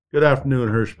Good afternoon,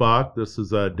 Hirschbach. This is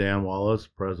Dan Wallace,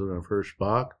 president of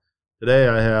Hirschbach. Today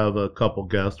I have a couple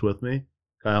guests with me,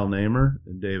 Kyle Namer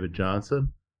and David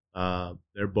Johnson.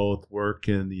 They're both work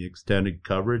in the extended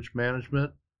coverage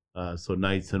management, so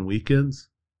nights and weekends.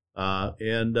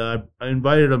 And I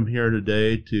invited them here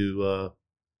today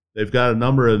they've got a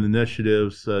number of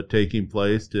initiatives taking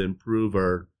place to improve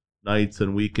our nights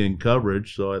and weekend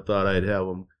coverage, so I thought I'd have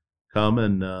them come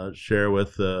and share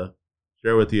with the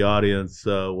audience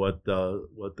what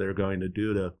they're going to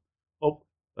do to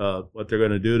what they're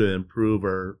going to do to improve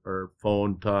our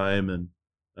phone time and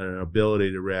our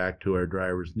ability to react to our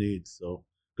drivers' needs. So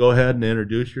go ahead and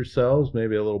introduce yourselves,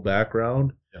 maybe a little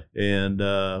background, and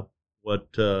what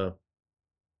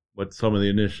some of the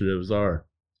initiatives are.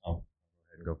 I'll go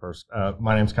ahead and go first.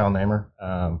 My name's Kyle Namer.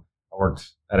 I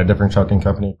worked at a different trucking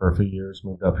company for a few years,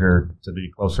 moved up here to be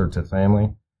closer to family.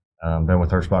 Been with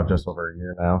Hirschbach just over a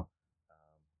year now.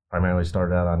 Primarily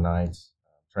started out on nights,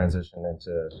 transitioned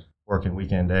into working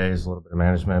weekend days, a little bit of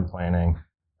management, planning,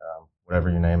 whatever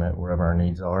you name it, wherever our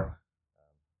needs are.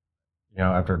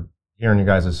 After hearing you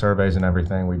guys' surveys and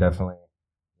everything, we definitely,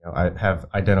 I have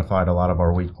identified a lot of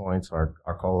our weak points, our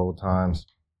call load times,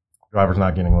 drivers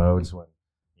not getting loads when,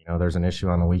 there's an issue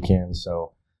on the weekends.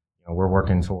 So, we're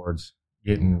working towards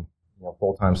getting,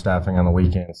 full-time staffing on the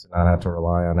weekends to not have to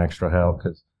rely on extra help,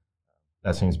 because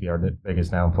that seems to be our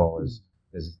biggest downfall is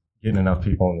getting enough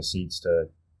people in the seats to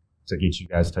get you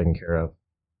guys taken care of.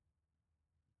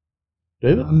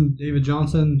 David? I'm David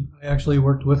Johnson. I actually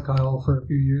worked with Kyle for a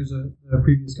few years at a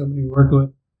previous company we worked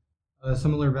with.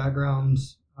 Similar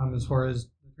backgrounds as far as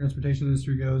the transportation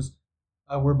industry goes.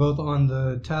 We're both on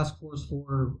the task force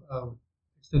for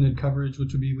extended coverage,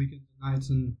 which would be weekends and nights,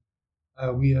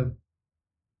 and we have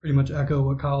pretty much echo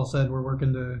what Kyle said. We're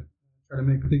working to try to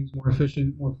make things more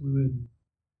efficient, more fluid, and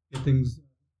get things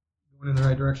going in the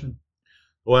right direction.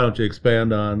 Why don't you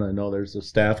expand on, I know there's a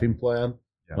staffing plan.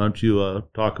 Yeah. Why don't you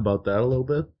talk about that a little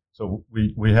bit? So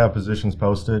we have positions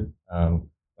posted, like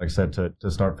I said,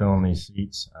 to start filling these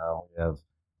seats. We have,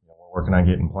 we're working on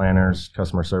getting planners,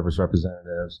 customer service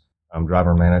representatives,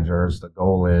 driver managers. The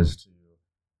goal is to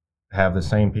have the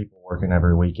same people working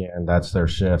every weekend. That's their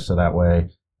shift. So that way,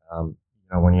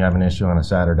 when you have an issue on a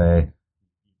Saturday,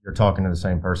 you're talking to the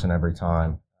same person every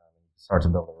time. Start to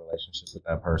build a relationship with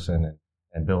that person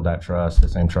and build that trust, the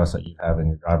same trust that you have in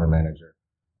your driver manager.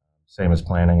 Same as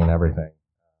planning and everything.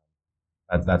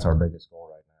 That's our biggest goal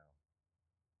right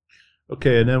now.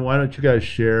 Okay, and then why don't you guys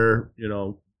share,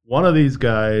 one of these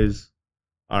guys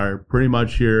are pretty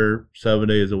much here 7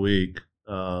 days a week.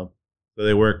 So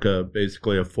they work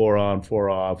basically a 4 on, 4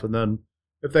 off. And then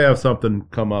if they have something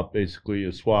come up, basically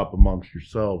you swap amongst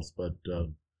yourselves. But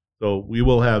so we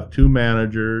will have 2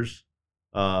 managers,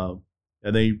 and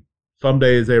some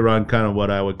days they run kind of what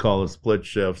I would call a split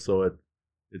shift. So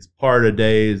it's part of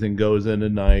days and goes into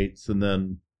nights, and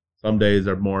then some days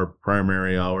are more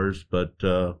primary hours. But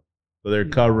so they're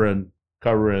covering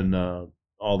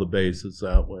all the bases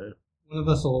that way. One of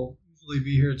us will usually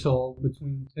be here till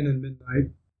between 10 and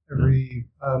midnight every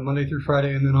Monday through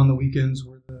Friday, and then on the weekends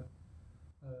we're the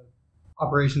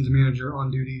operations manager on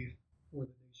duty for the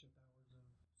day shift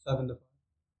hours of 7 to 5.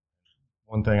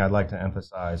 One thing I'd like to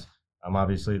emphasize,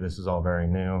 obviously this is all very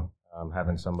new.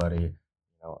 Having somebody,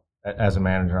 as a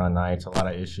manager on nights, a lot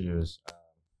of issues.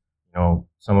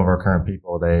 Some of our current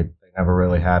people, they never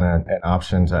really had an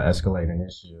option to escalate an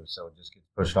issue, so it just gets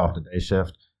pushed off to day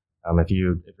shift. If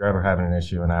you're ever having an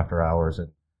issue in after hours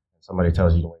and somebody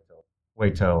tells you to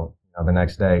wait till the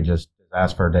next day, just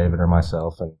ask for David or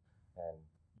myself, and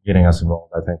getting us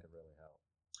involved, I think, would really help.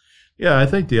 Yeah, I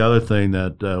think the other thing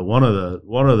that one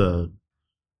of the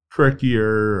trickier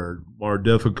or more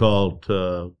difficult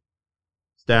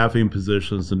staffing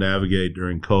positions to navigate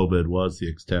during COVID was the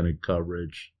extended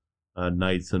coverage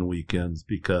nights and weekends,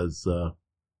 because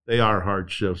they are hard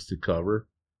shifts to cover.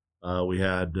 We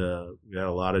had a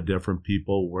lot of different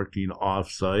people working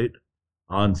off-site,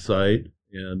 on-site,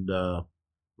 and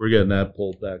we're getting that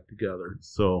pulled back together.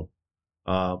 So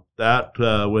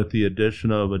that with the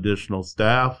addition of additional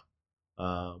staff,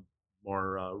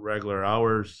 more regular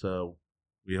hours,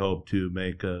 we hope to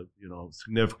make a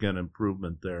significant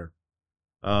improvement there.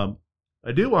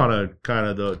 I do want to kind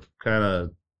of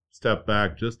step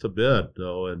back just a bit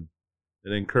though, and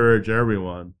encourage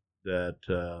everyone that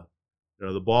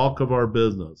the bulk of our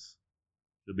business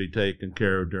should be taken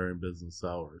care of during business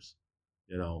hours.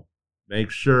 Make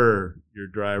sure your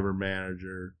driver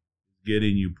manager is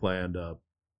getting you planned up.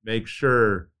 Make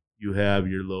sure you have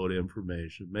your load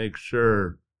information. Make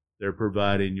sure they're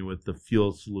providing you with the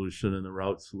fuel solution and the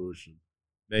route solution.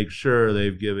 Make sure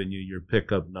they've given you your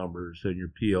pickup numbers and your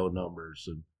PO numbers,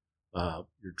 and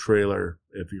your trailer,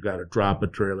 if you got to drop a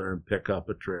trailer and pick up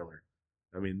a trailer.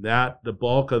 I mean, the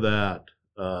bulk of that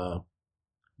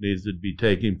needs to be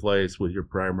taking place with your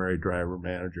primary driver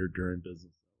manager during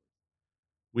business.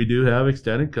 We do have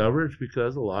extended coverage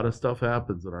because a lot of stuff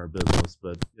happens in our business,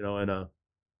 but in a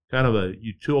kind of a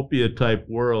utopia type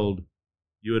world,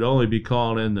 you would only be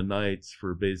calling in the nights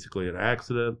for basically an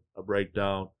accident, a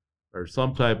breakdown, or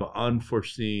some type of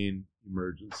unforeseen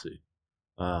emergency.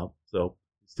 So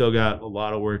still got a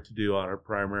lot of work to do on our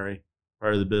primary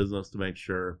part of the business to make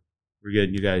sure we're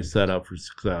getting you guys set up for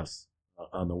success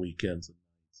on the weekends and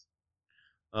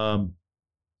nights.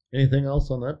 Anything else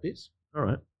on that piece? All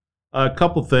right. A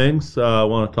couple things I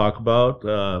want to talk about.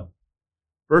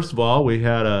 First of all, we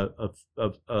had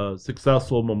a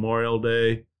successful Memorial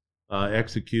Day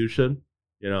execution.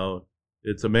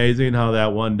 It's amazing how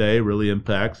that one day really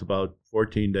impacts about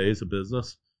 14 days of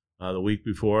business, the week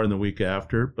before and the week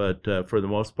after. But for the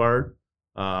most part,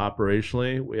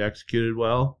 operationally, we executed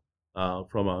well.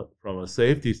 From a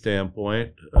safety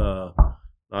standpoint,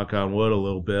 knock on wood a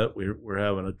little bit, we're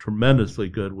having a tremendously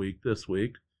good week this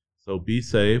week. So be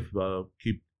safe.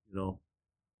 Keep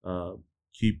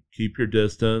your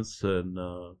distance, and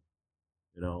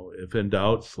if in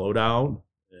doubt, slow down.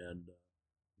 And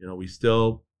we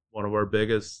still, one of our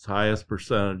highest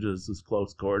percentages is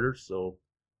close quarters. So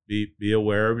be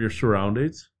aware of your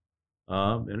surroundings.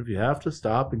 And if you have to,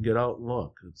 stop and get out and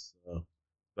look. It's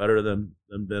better than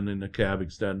bending a cab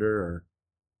extender or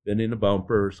bending a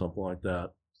bumper or something like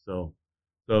that. So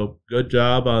good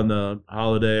job on the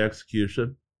holiday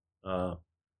execution.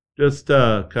 Just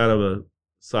kind of a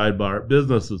sidebar.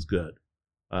 Business is good.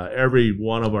 Every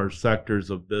one of our sectors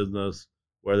of business,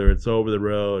 whether it's over the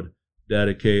road,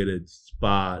 dedicated,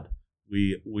 spot,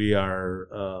 we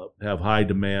are have high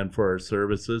demand for our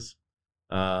services.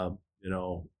 The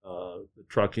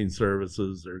trucking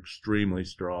services are extremely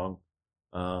strong.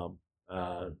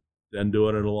 Been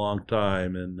doing it a long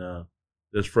time, and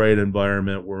this freight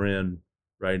environment we're in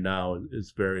right now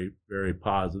is very, very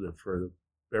positive for the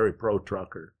very pro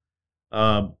trucker.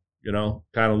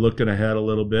 Kind of looking ahead a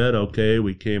little bit. Okay,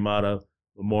 we came out of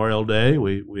Memorial Day.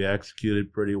 We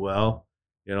executed pretty well.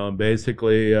 And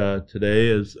basically today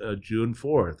is June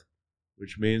 4th,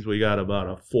 which means we got about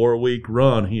a 4-week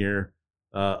run here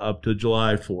up to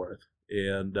July 4th.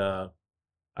 And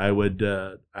I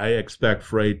expect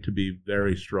freight to be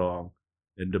very strong,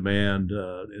 and demand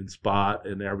in spot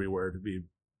and everywhere to be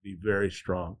very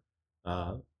strong.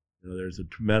 There's a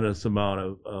tremendous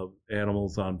amount of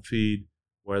animals on feed,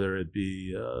 whether it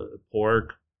be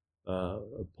pork,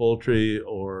 poultry,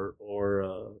 or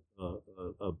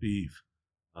a beef.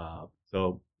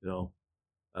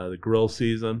 The grill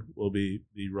season will be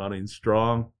running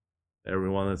strong.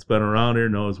 Everyone that's been around here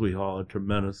knows we haul a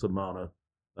tremendous amount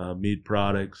of meat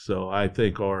products. So I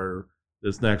think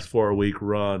this next 4-week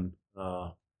run,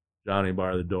 Johnny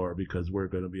bar the door, because we're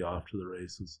going to be off to the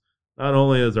races. Not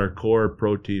only is our core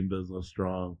protein business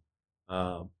strong,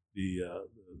 the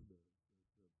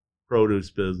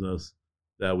produce business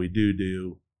that we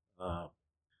do,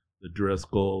 the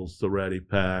Driscolls, the Ready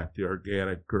Pack, the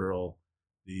Organic Girl,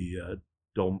 the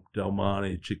Del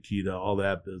Monte, Chiquita, all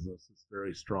that business is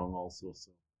very strong also.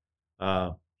 So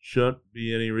shouldn't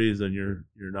be any reason you're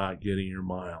not getting your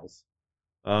miles.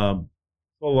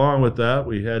 Along with that,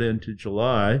 we head into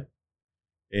July,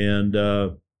 and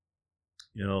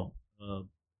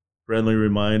friendly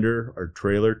reminder: our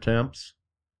trailer temps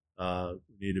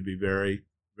need to be very,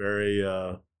 very,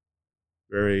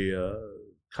 very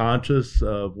conscious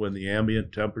of when the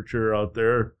ambient temperature out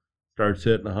there starts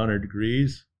hitting 100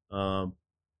 degrees. We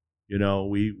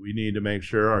need to make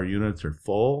sure our units are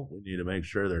full. We need to make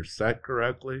sure they're set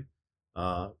correctly.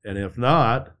 And if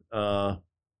not,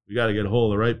 we got to get a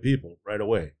hold of the right people right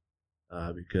away.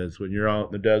 Because when you're out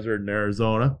in the desert in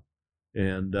Arizona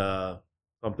and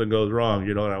something goes wrong,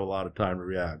 you don't have a lot of time to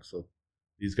react. So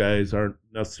these guys aren't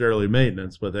necessarily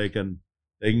maintenance, but they can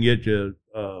get you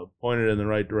pointed in the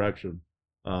right direction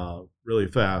really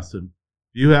fast. And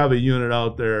if you have a unit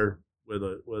out there with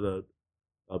a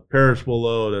perishable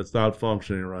load that's not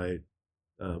functioning right,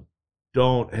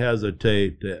 don't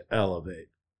hesitate to elevate.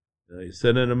 You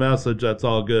send in a message, that's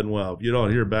all good and well. If you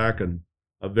don't hear back in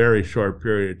a very short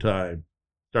period of time,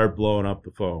 start blowing up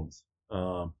the phones.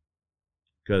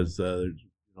 Because in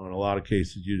a lot of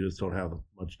cases, you just don't have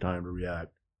much time to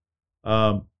react.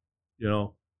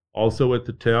 Also with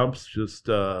the temps, just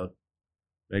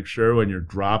make sure when you're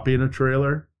dropping a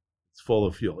trailer, it's full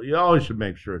of fuel. You always should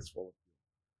make sure it's full of fuel.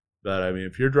 But,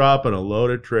 if you're dropping a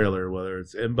loaded trailer, whether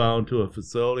it's inbound to a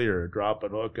facility or a drop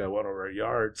and hook at one of our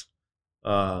yards,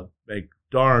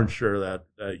 darn sure that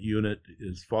that unit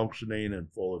is functioning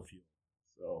and full of fuel.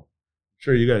 So I'm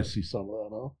sure you guys see some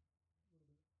of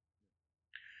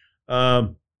that, huh?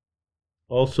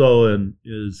 Also,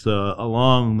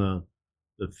 along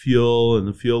the fuel and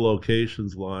the fuel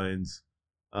locations lines.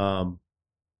 I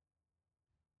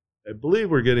believe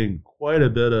we're getting quite a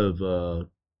bit of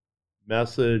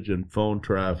message and phone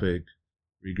traffic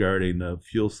regarding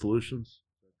fuel solutions. Is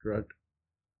that correct?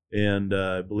 And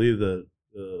I believe that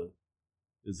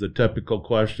is the typical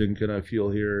question: can I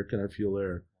fuel here? Can I fuel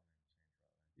there?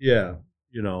 Yeah,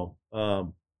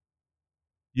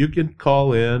 you can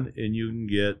call in and you can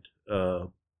get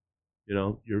your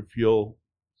fuel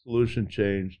solution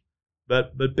changed.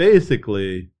 But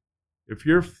basically, if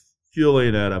you're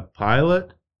fueling at a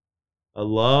Pilot, a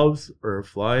Love's, or a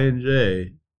Flying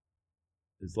J,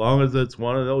 as long as it's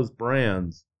one of those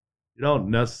brands, you don't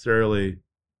necessarily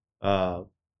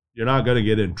you're not going to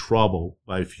get in trouble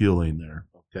by fueling there.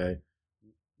 Okay,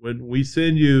 when we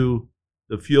send you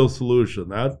the fuel solution,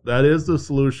 that is the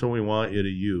solution we want you to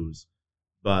use,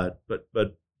 but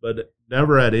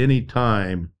never at any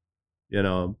time,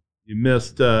 you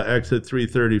missed exit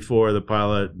 334, the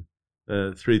Pilot,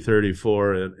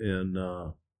 334 in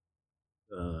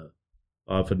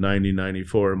off of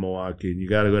 9094 in Milwaukee, and you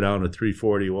got to go down to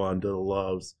 341 to the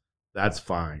Loves. That's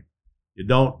fine. You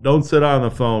don't sit on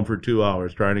the phone for 2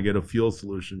 hours trying to get a fuel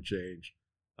solution change.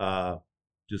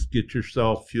 Just get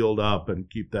yourself fueled up and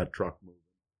keep that truck moving.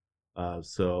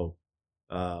 So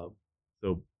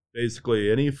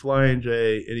basically, any Flying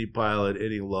J, any Pilot,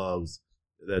 any Loves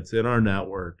that's in our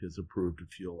network is approved to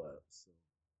fuel at.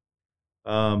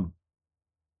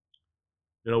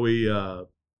 So, we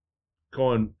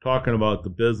talking about the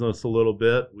business a little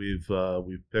bit. We've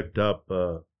picked up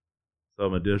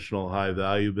some additional high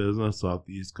value business off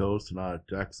the East Coast and out of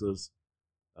Texas.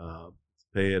 It's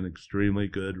paying extremely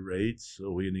good rates,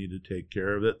 so we need to take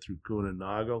care of it through Kuhn and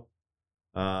Nagel.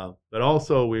 But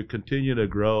also, we continue to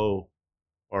grow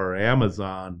our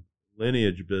Amazon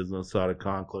lineage business out of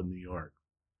Conklin, New York.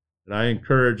 And I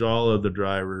encourage all of the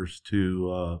drivers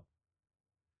to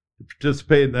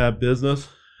participate in that business.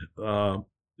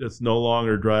 It's no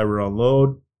longer driver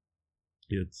unload.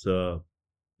 It's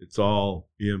all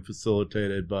being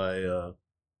facilitated by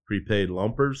prepaid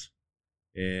lumpers,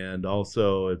 and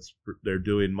also they're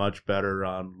doing much better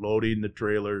on loading the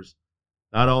trailers,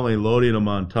 not only loading them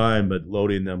on time but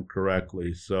loading them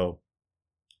correctly. So,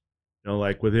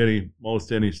 like with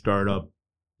most any startup,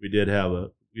 we did have a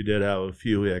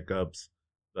few hiccups,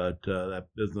 but that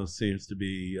business seems to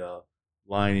be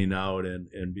lining out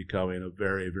and becoming a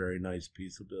very, very nice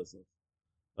piece of business.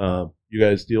 You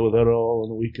guys deal with that at all on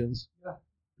the weekends? Yeah.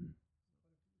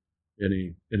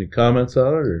 Any comments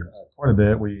on it? Or? Quite a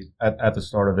bit. We at the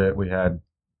start of it, we had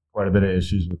quite a bit of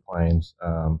issues with claims.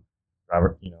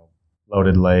 Driver,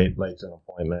 loaded late to an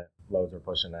appointment. Loads are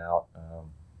pushing out.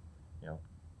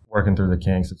 Working through the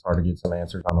kinks, it's hard to get some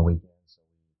answers on the weekends. So,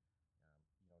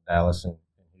 Dallas and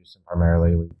Houston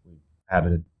primarily, we had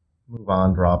to move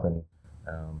on, drop, and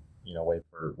wait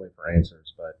for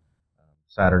answers. But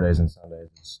Saturdays and Sundays,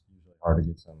 it's usually hard to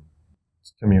get some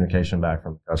communication back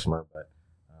from the customer. But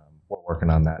we're working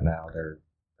on that now. They're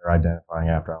identifying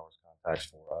after hours contacts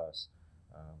for us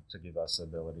to give us the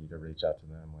ability to reach out to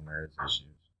them when there is issues.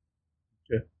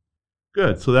 Okay,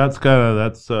 good. So that's kind of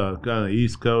the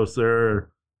East Coast there,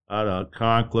 out of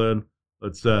Conklin.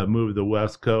 Let's move to the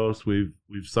West Coast. We've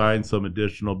signed some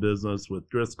additional business with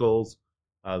Driscoll's,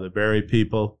 the Berry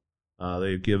people.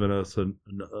 They've given us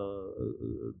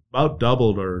about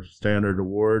doubled our standard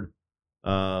award,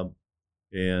 and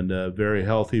very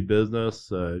healthy business,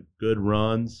 good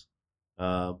runs.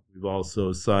 We've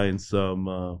also signed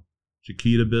some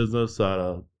Chiquita business out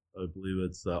of, I believe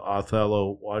it's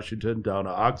Othello, Washington, down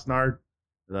to Oxnard.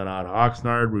 And then out of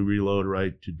Oxnard, we reload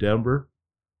right to Denver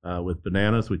with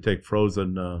bananas. We take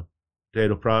frozen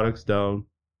potato products down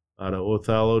out of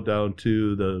Othello down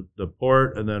to the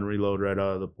port, and then reload right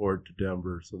out of the port to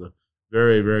Denver. So the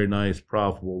very, very nice,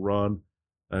 profitable run.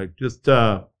 Just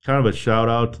kind of a shout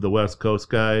out to the West Coast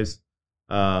guys.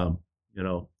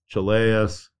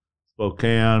 Chileas,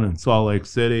 Spokane, and Salt Lake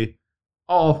City,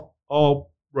 all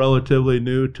relatively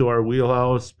new to our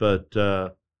wheelhouse, but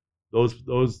those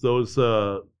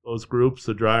groups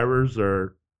of drivers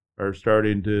are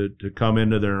starting to come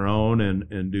into their own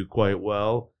and do quite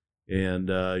well. And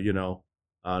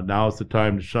now's the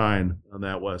time to shine on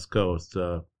that West Coast.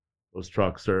 Those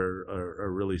trucks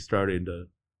are really starting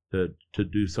to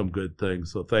do some good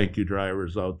things. So thank you,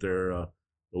 drivers out there,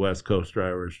 the West Coast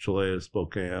drivers, Chileas,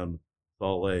 Spokane,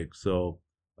 Salt Lake. So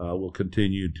we'll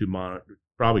continue to monitor.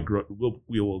 Probably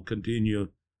we will continue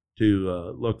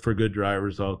look for good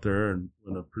drivers out there, and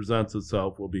when it presents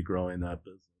itself, we'll be growing that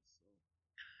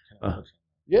business.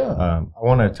 Yeah. I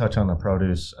want to touch on the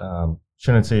produce.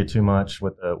 Shouldn't see it too much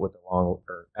with the long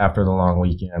or after the long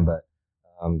weekend, but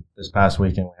this past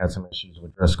weekend we had some issues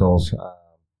with Driscoll's.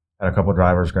 Had a couple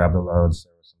drivers grab the loads.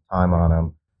 There was some time on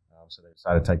them, so they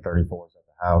decided to take 34s at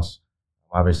the house.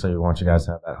 Obviously, we want you guys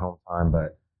to have that home time,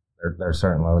 but there are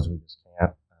certain loads we just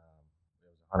can't. It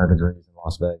was 100 degrees in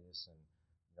Las Vegas,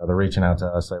 and they're reaching out to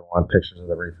us. They want pictures of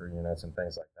the reefer units and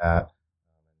things like that. And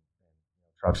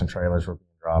trucks and trailers were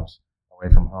being dropped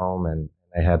away from home, and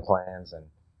they had plans, and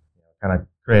kind of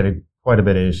created quite a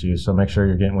bit of issues. So make sure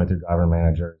you're getting with your driver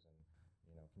managers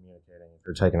and communicating. If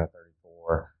you're taking a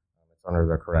 34, it's under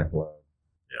the correct load.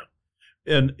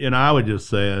 Yeah, and I would just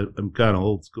say I'm kind of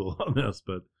old school on this,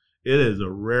 but it is a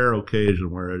rare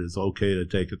occasion where it is okay to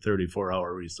take a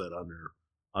 34-hour reset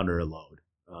under a load.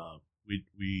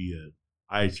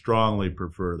 I strongly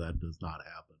prefer that does not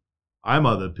happen. I'm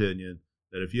of the opinion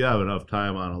that if you have enough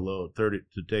time on a load to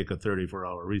take a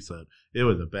 34-hour reset, it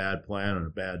was a bad plan and a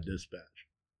bad dispatch.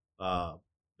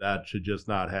 That should just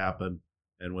not happen.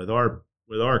 And with our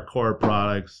core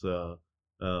products of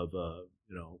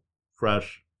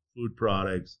fresh food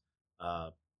products,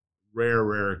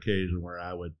 rare occasion where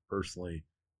I would personally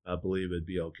believe it'd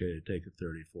be okay to take a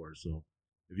 34. So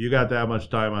if you got that much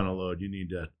time on a load, you need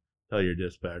to tell your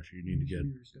dispatcher you need to get.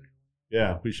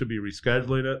 Yeah, we should be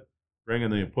rescheduling it, bringing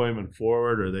the appointment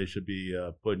forward, or they should be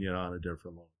putting it on a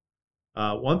different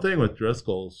load. One thing with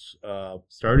Driscoll's,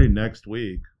 starting next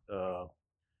week,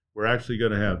 we're actually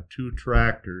going to have 2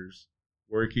 tractors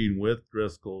working with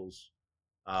Driscoll's,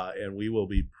 and we will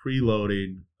be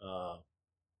preloading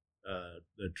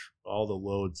all the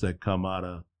loads that come out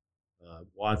of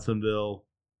Watsonville,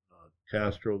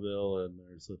 Castroville, and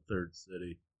there's a third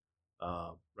city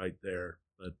right there.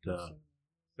 But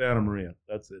Santa Maria,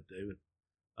 that's it, David.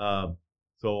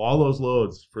 So all those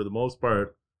loads, for the most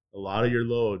part, a lot of your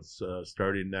loads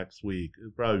starting next week,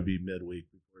 it'll probably be midweek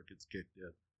before it gets kicked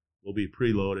in, will be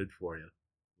preloaded for you,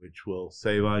 which will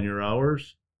save on your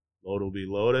hours. Load will be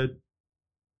loaded,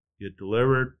 get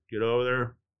delivered, get over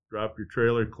there, drop your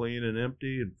trailer clean and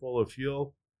empty and full of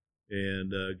fuel,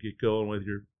 and get going with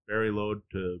your berry load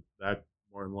to back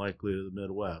more than likely to the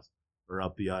Midwest or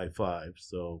up the I-5.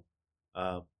 So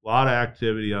a lot of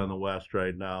activity on the West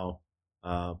right now.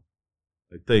 I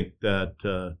think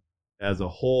that as a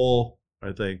whole,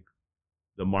 I think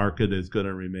the market is going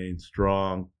to remain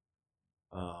strong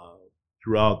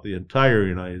throughout the entire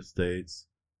United States.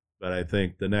 But I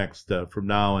think the next, from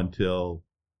now until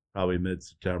probably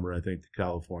mid-September, I think the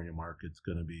California market's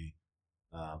going to be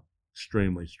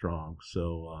extremely strong.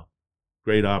 So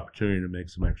great opportunity to make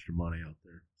some extra money out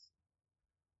there.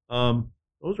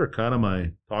 Those are kind of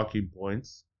my talking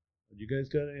points. You guys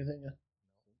got anything?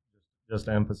 Just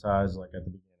to emphasize, like at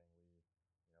the beginning,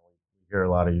 we hear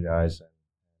a lot of you guys, and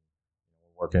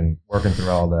working through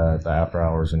all the after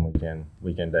hours and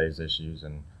weekend days issues,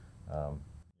 and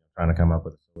trying to come up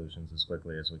with solutions as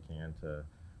quickly as we can to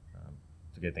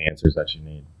get the answers that you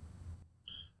need.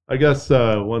 I guess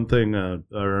one thing,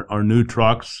 our new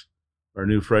trucks, our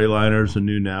new Freightliners and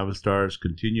new Navistars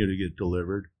continue to get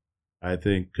delivered. I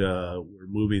think we're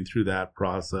moving through that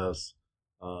process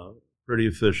pretty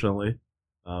efficiently.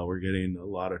 We're getting a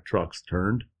lot of trucks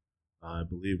turned. I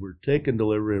believe we're taking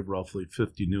delivery of roughly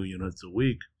 50 new units a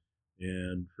week,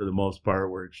 and for the most part,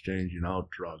 we're exchanging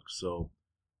out trucks. So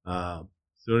as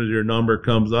soon as your number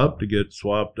comes up to get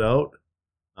swapped out,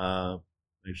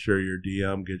 make sure your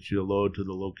DM gets you a load to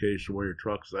the location where your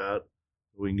truck's at.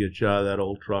 We can get you out of that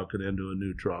old truck and into a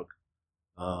new truck.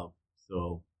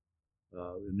 So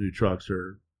the new trucks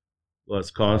are less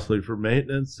costly for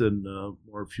maintenance and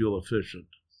more fuel efficient,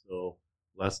 so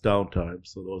less downtime.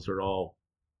 So those are all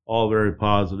very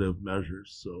positive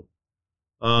measures. So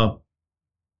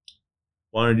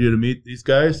wanted you to meet these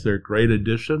guys. They're a great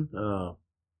addition to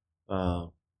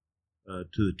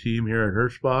the team here at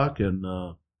Hirschbach, and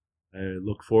I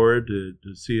look forward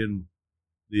to seeing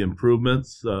the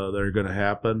improvements that are going to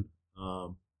happen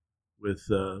with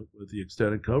the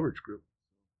extended coverage group.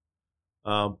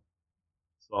 That's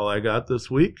all I got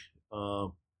this week. I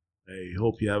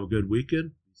hope you have a good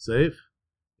weekend. Be safe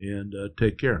and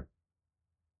take care.